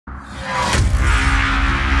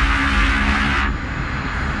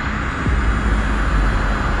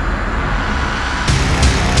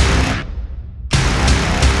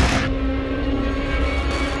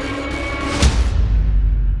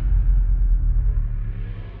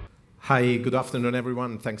Hi, good afternoon,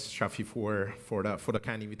 everyone. Thanks, Shafi, for the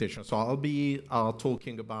kind invitation. So I'll be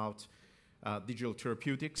talking about digital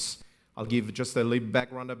therapeutics. I'll give just a little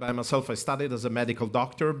background about myself. I studied as a medical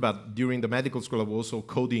doctor, but during the medical school, I was also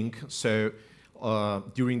coding. So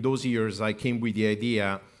during those years, I came with the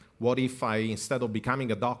idea, what if I, instead of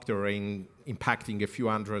becoming a doctor and impacting a few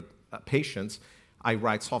hundred patients, I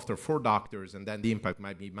write software for doctors, and then the impact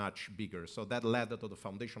might be much bigger. So that led to the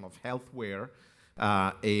foundation of Healthware,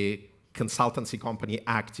 a consultancy company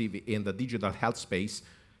active in the digital health space.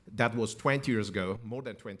 That was 20 years ago, more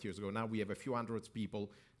than 20 years ago. Now we have a few hundred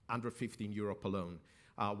people, under 50 in Europe alone.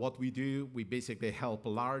 What we do, we basically help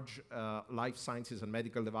large life sciences and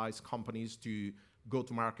medical device companies to go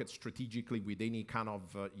to market strategically with any kind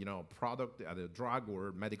of product, a drug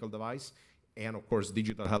or medical device, and of course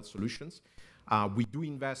digital health solutions. We do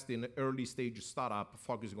invest in early stage startup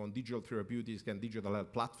focusing on digital therapeutics and digital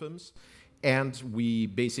health platforms. And we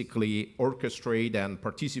basically orchestrate and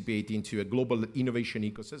participate into a global innovation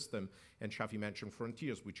ecosystem. And Shafi mentioned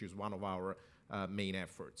Frontiers, which is one of our main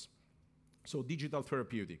efforts. So digital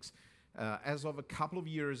therapeutics. As of a couple of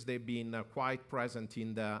years, they've been quite present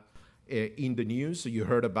in the news. So you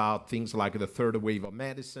heard about things like the third wave of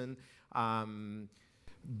medicine. The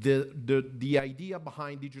idea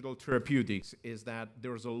behind digital therapeutics is that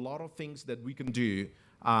there's a lot of things that we can do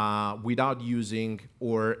without using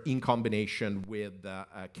or in combination with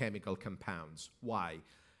chemical compounds. Why?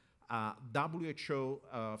 WHO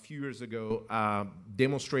a few years ago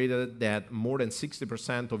demonstrated that more than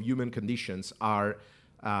 60% of human conditions are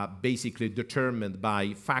basically determined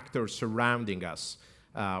by factors surrounding us,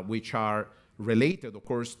 which are related, of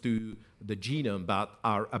course, to the genome, but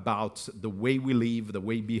are about the way we live, the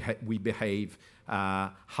way we behave,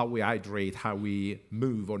 how we hydrate, how we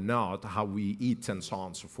move or not, how we eat, and so on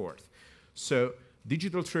and so forth. So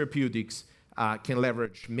digital therapeutics can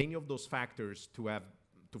leverage many of those factors to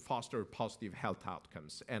foster positive health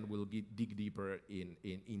outcomes, and we'll dig deeper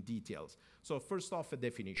in details. So first off, a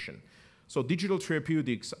definition. So digital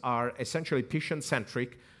therapeutics are essentially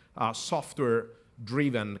patient-centric,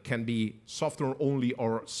 software-driven, can be software only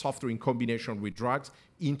or software in combination with drugs,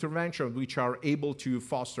 interventions which are able to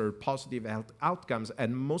foster positive health outcomes,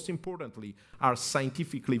 and most importantly, are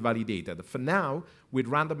scientifically validated. For now, with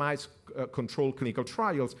randomized controlled clinical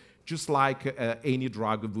trials, just like any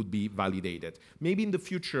drug would be validated. Maybe in the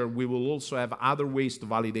future, we will also have other ways to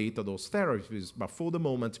validate those therapies, but for the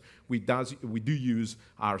moment, we do use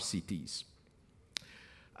RCTs.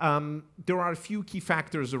 There are a few key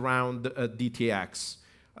factors around DTX.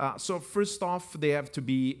 So first off, they have to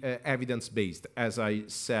be evidence-based, as I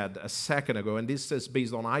said a second ago, and this is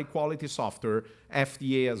based on high-quality software.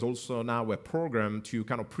 FDA has also now a program to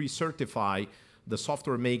kind of pre-certify the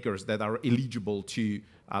software makers that are eligible to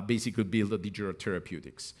basically build the digital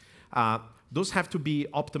therapeutics. Those have to be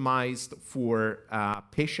optimized for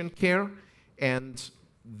patient care, and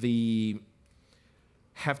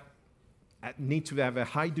need to have a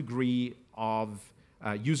high degree of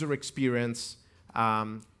user experience,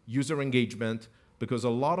 user engagement, because a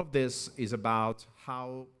lot of this is about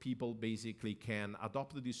how people basically can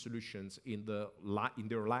adopt these solutions in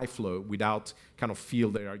their life flow without kind of feel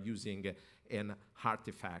they are using an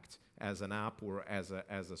artifact as an app or as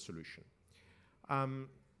a solution.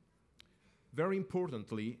 Very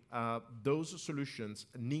importantly, those solutions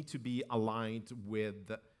need to be aligned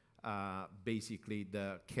with basically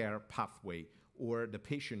the care pathway or the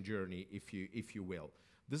patient journey, if you will.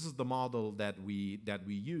 This is the model that we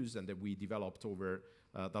use and that we developed over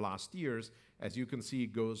the last years. As you can see,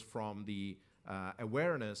 it goes from the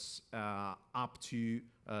awareness up to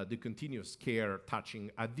the continuous care,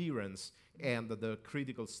 touching adherence and the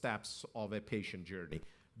critical steps of a patient journey.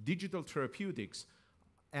 Digital therapeutics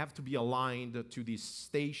have to be aligned to the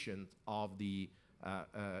station of the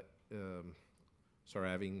sorry,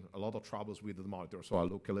 having a lot of troubles with the monitor, so I'll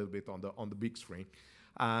look a little bit on the big screen.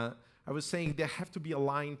 I was saying they have to be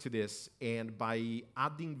aligned to this, and by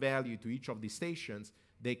adding value to each of these stations,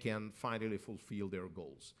 they can finally fulfill their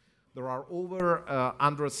goals. There are over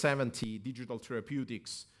 170 digital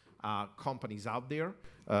therapeutics companies out there,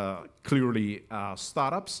 clearly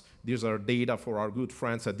startups. These are data for our good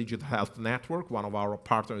friends at Digital Health Network, one of our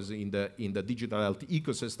partners in the digital health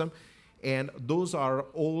ecosystem. And those are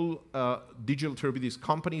all digital therapeutics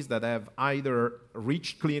companies that have either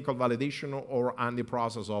reached clinical validation or are in the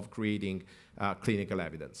process of creating clinical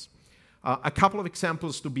evidence. A couple of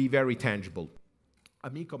examples to be very tangible.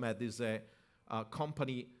 Amicomed is a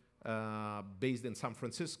company based in San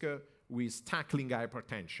Francisco who is tackling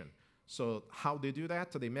hypertension. So how they do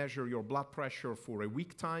that? They measure your blood pressure for a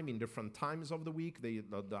week time in different times of the week. The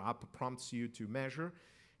app prompts you to measure.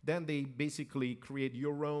 Then they basically create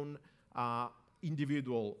your own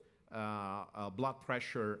individual blood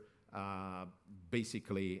pressure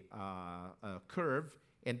curve,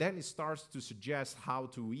 and then it starts to suggest how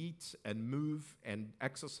to eat and move and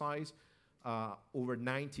exercise over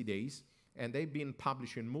 90 days. And they've been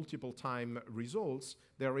publishing multiple time results.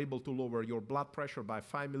 They're able to lower your blood pressure by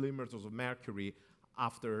 5 millimeters of mercury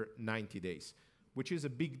after 90 days, which is a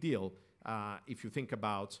big deal if you think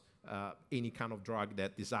about any kind of drug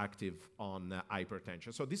that is active on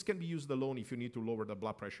hypertension. So this can be used alone if you need to lower the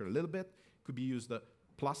blood pressure a little bit. Could be used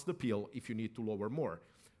plus the pill if you need to lower more.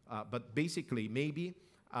 But basically, maybe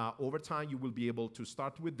over time you will be able to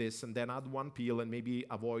start with this and then add one pill and maybe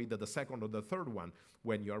avoid the second or the third one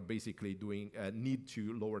when you're basically need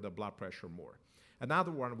to lower the blood pressure more.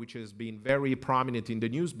 Another one which has been very prominent in the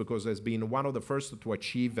news because has been one of the first to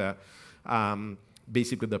achieve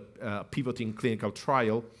basically the pivoting clinical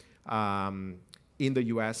trial in the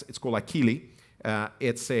US. It's called Achilles.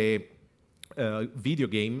 It's a video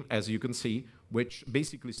game, as you can see, which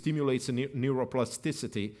basically stimulates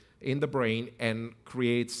neuroplasticity in the brain and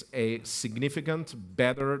creates a significant,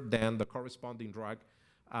 better than the corresponding drug,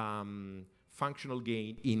 functional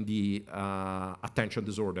gain in the attention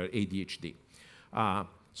disorder, ADHD.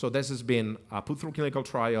 So this has been put through clinical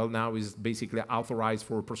trial, now is basically authorized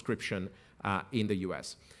for prescription in the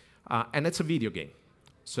US. And it's a video game.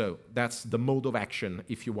 So that's the mode of action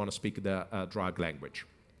if you want to speak the drug language.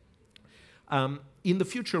 In the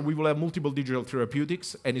future, we will have multiple digital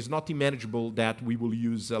therapeutics, and it's not unmanageable that we will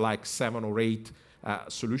use like 7 or 8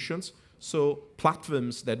 solutions. So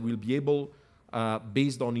platforms that will be able,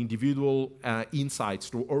 based on individual insights,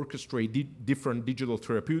 to orchestrate different digital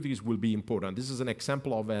therapeutics will be important. This is an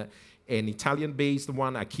example of an Italian-based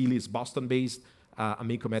one, Achilles Boston-based,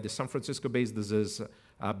 Amico Med is San Francisco-based. This is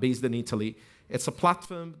based in Italy. It's a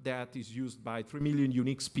platform that is used by 3 million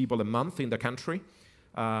unique people a month in the country.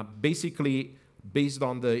 Basically, based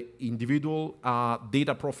on the individual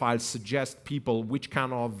data profiles, suggest people which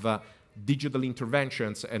kind of digital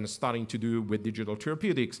interventions and starting to do with digital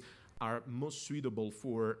therapeutics are most suitable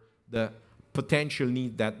for the potential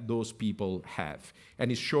need that those people have.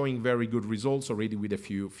 And it's showing very good results already with a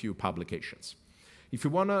few publications. If you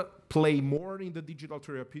want to play more in the digital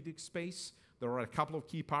therapeutic space, there are a couple of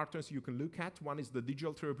key partners you can look at. One is the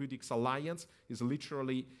Digital Therapeutics Alliance. It's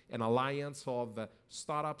literally an alliance of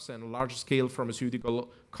startups and large-scale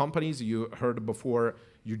pharmaceutical companies. You heard before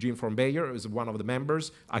Eugene from Bayer is one of the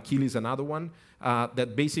members. Achilles another one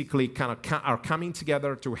that basically kind of are coming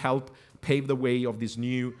together to help pave the way of this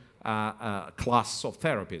new class of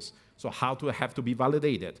therapies. So how to have to be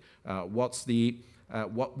validated?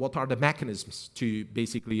 What are the mechanisms to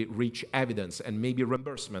basically reach evidence and maybe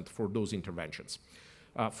reimbursement for those interventions?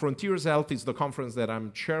 Frontiers Health is the conference that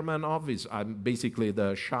I'm chairman of. I'm basically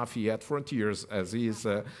the Shafi at Frontiers, as he is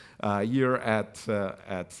here at the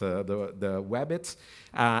Webit.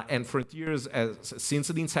 And Frontiers, since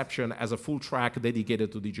the inception, has a full track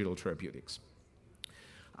dedicated to digital therapeutics.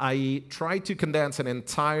 I tried to condense an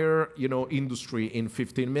entire industry in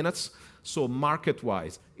 15 minutes. So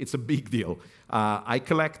market-wise, it's a big deal. I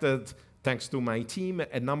collected, thanks to my team,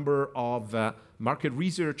 a number of market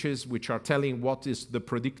researches which are telling what is the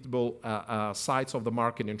predictable size of the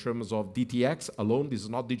market in terms of DTX alone. This is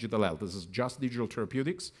not digital health. This is just digital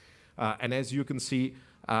therapeutics. And as you can see,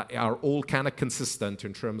 are all kind of consistent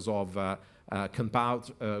in terms of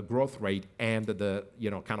compound growth rate and the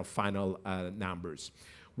kind of final numbers.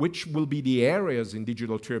 Which will be the areas in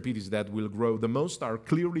digital therapeutics that will grow the most are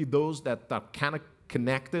clearly those that are kind of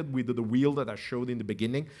connected with the wheel that I showed in the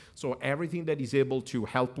beginning. So everything that is able to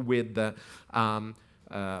help with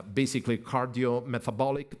basically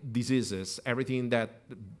cardiometabolic diseases, everything that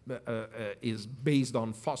is based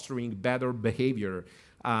on fostering better behavior,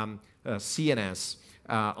 CNS,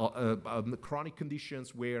 chronic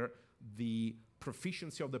conditions where the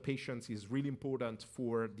proficiency of the patients is really important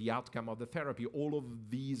for the outcome of the therapy. All of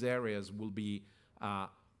these areas will be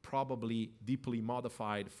probably deeply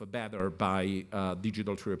modified for better by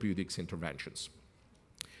digital therapeutics interventions.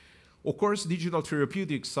 Of course, digital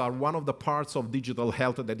therapeutics are one of the parts of digital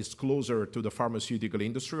health that is closer to the pharmaceutical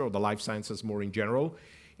industry or the life sciences more in general.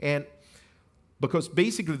 And because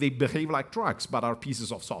basically they behave like drugs, but are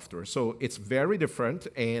pieces of software. So it's very different,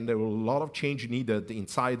 and there are a lot of change needed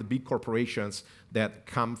inside the big corporations that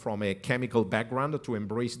come from a chemical background to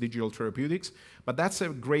embrace digital therapeutics. But that's a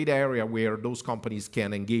great area where those companies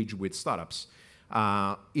can engage with startups,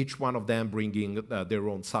 each one of them bringing their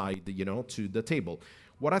own side, to the table.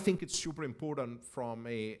 What I think is super important from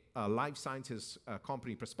a life sciences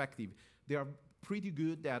company perspective, they are pretty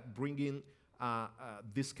good at bringing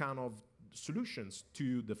this kind of solutions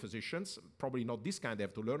to the physicians. Probably not this kind, they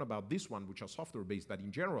have to learn about this one, which are software-based, but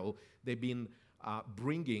in general, they've been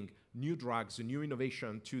bringing new drugs and new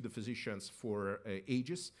innovation to the physicians for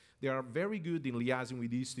ages. They are very good in liaising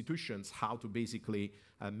with the institutions how to basically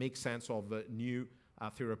make sense of new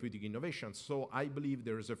therapeutic innovations. So I believe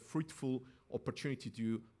there is a fruitful opportunity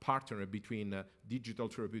to partner between digital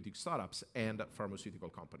therapeutic startups and pharmaceutical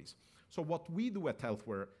companies. So what we do at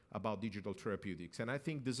Healthware about digital therapeutics, and I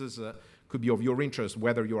think this is could be of your interest,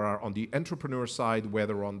 whether you are on the entrepreneur side,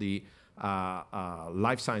 whether on the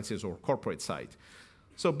life sciences or corporate side.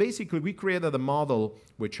 So basically, we created a model,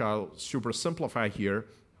 which I'll super simplify here,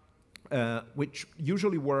 which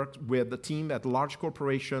usually works with the team at large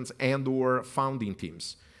corporations and or founding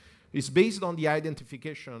teams. It's based on the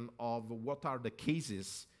identification of what are the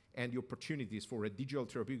cases and the opportunities for a digital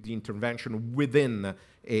therapeutic intervention within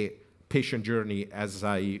a patient journey, as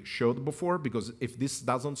I showed before, because if this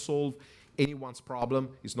doesn't solve anyone's problem,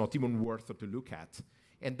 it's not even worth it to look at.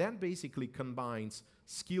 And then basically combines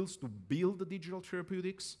skills to build the digital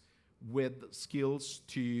therapeutics with skills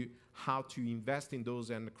to how to invest in those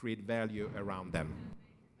and create value around them.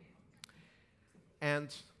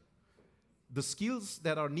 And the skills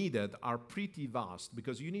that are needed are pretty vast,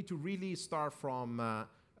 because you need to really start from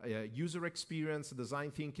user experience, design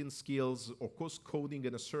thinking skills, of course coding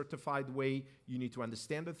in a certified way. You need to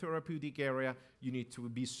understand the therapeutic area. You need to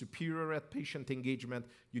be superior at patient engagement.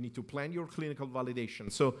 You need to plan your clinical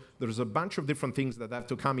validation. So there's a bunch of different things that have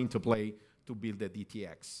to come into play to build a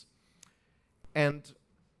DTX. And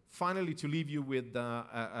finally, to leave you with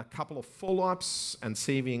a couple of follow-ups and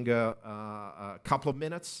saving a couple of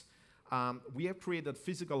minutes, we have created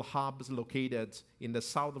physical hubs located in the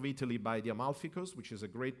south of Italy by the Amalfi Coast, which is a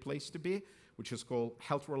great place to be, which is called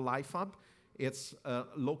Healthware Life Hub. It's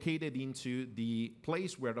located into the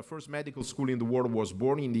place where the first medical school in the world was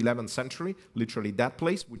born in the 11th century, literally that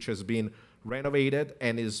place, which has been renovated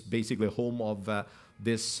and is basically home of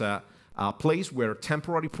this place where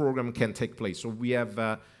temporary program can take place. So we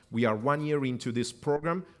are 1 year into this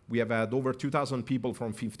program. We have had over 2,000 people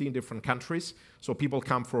from 15 different countries. So people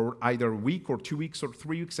come for either a week or 2 weeks or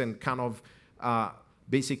 3 weeks and kind of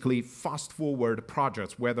basically fast forward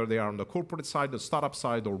projects, whether they are on the corporate side, the startup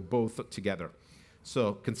side, or both together.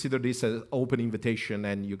 So consider this as an open invitation,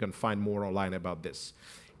 and you can find more online about this.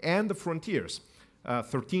 And the Frontiers,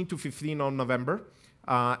 13 to 15 on November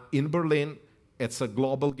in Berlin. It's a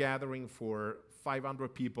global gathering for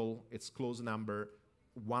 500 people. It's close number.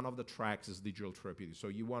 One of the tracks is digital therapeutics. So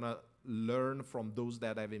you want to learn from those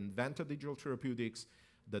that have invented digital therapeutics,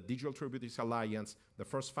 the Digital Therapeutics Alliance, the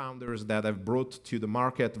first founders that have brought to the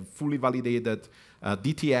market fully validated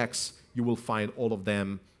DTX. You will find all of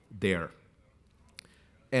them there.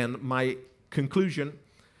 And my conclusion,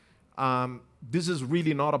 this is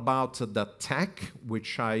really not about the tech,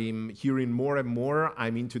 which I'm hearing more and more.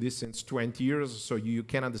 I'm into this since 20 years, so you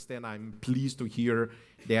can understand I'm pleased to hear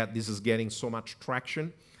that this is getting so much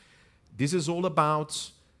traction. This is all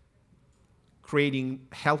about creating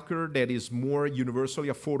healthcare that is more universally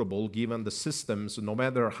affordable, given the systems, no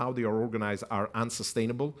matter how they are organized, are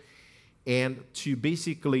unsustainable, and to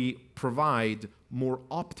basically provide more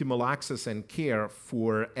optimal access and care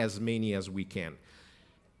for as many as we can.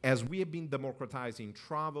 As we have been democratizing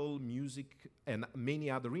travel, music, and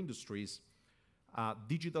many other industries,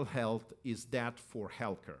 digital health is that for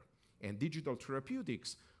healthcare. And digital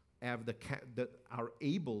therapeutics have are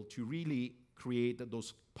able to really create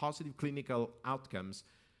those positive clinical outcomes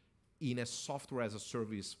in a software as a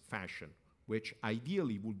service fashion, which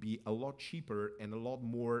ideally would be a lot cheaper and a lot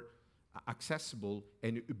more accessible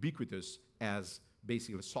and ubiquitous as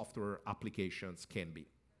basically software applications can be.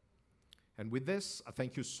 And with this, I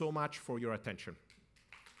thank you so much for your attention.